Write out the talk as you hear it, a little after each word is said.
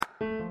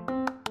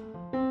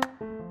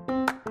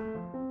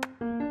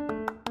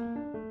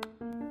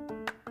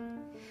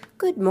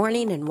Good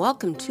morning and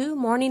welcome to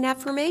Morning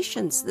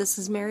Affirmations. This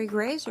is Mary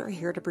Grazer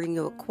here to bring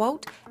you a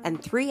quote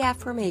and 3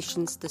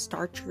 affirmations to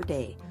start your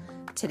day.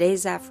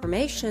 Today's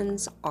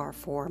affirmations are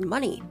for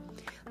money.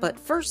 But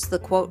first, the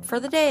quote for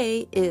the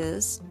day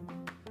is,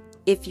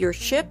 "If your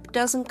ship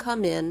doesn't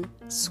come in,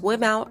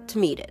 swim out to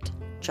meet it."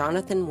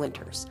 Jonathan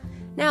Winters.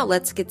 Now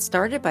let's get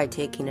started by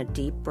taking a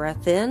deep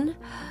breath in.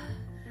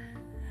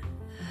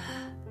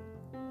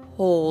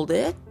 Hold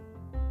it.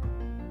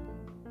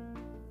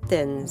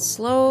 Then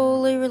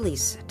slowly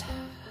release it.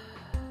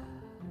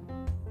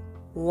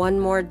 One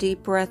more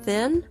deep breath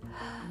in.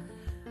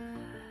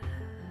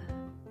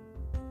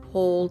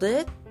 Hold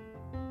it.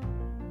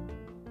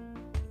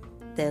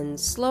 Then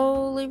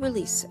slowly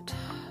release it.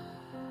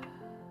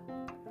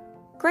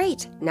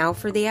 Great. Now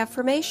for the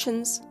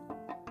affirmations.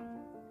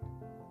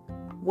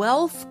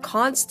 Wealth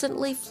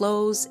constantly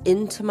flows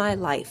into my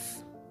life.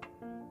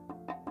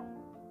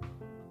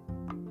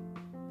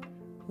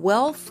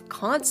 Wealth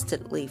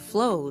constantly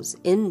flows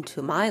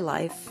into my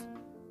life.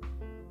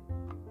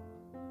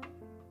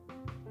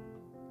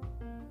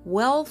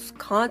 Wealth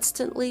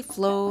constantly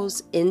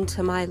flows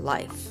into my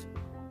life.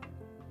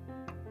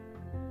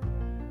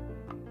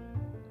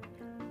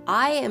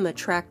 I am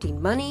attracting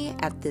money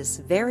at this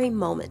very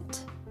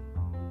moment.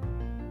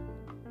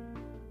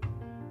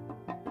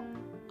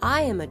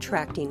 I am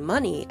attracting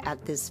money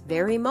at this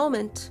very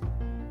moment.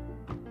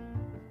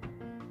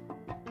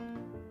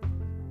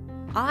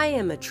 I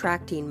am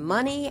attracting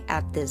money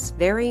at this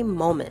very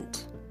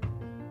moment.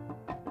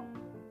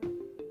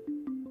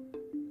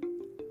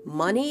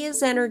 Money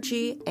is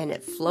energy and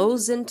it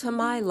flows into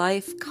my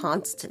life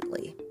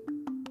constantly.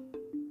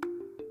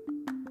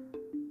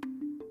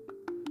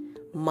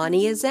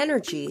 Money is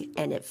energy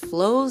and it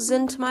flows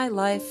into my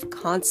life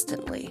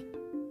constantly.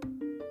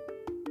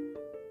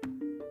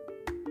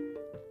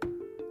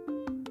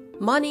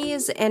 Money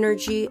is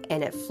energy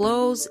and it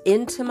flows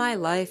into my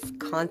life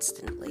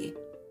constantly.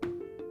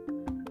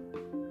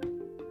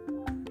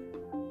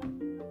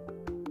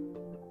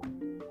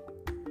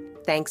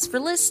 Thanks for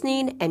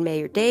listening, and may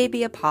your day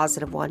be a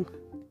positive one.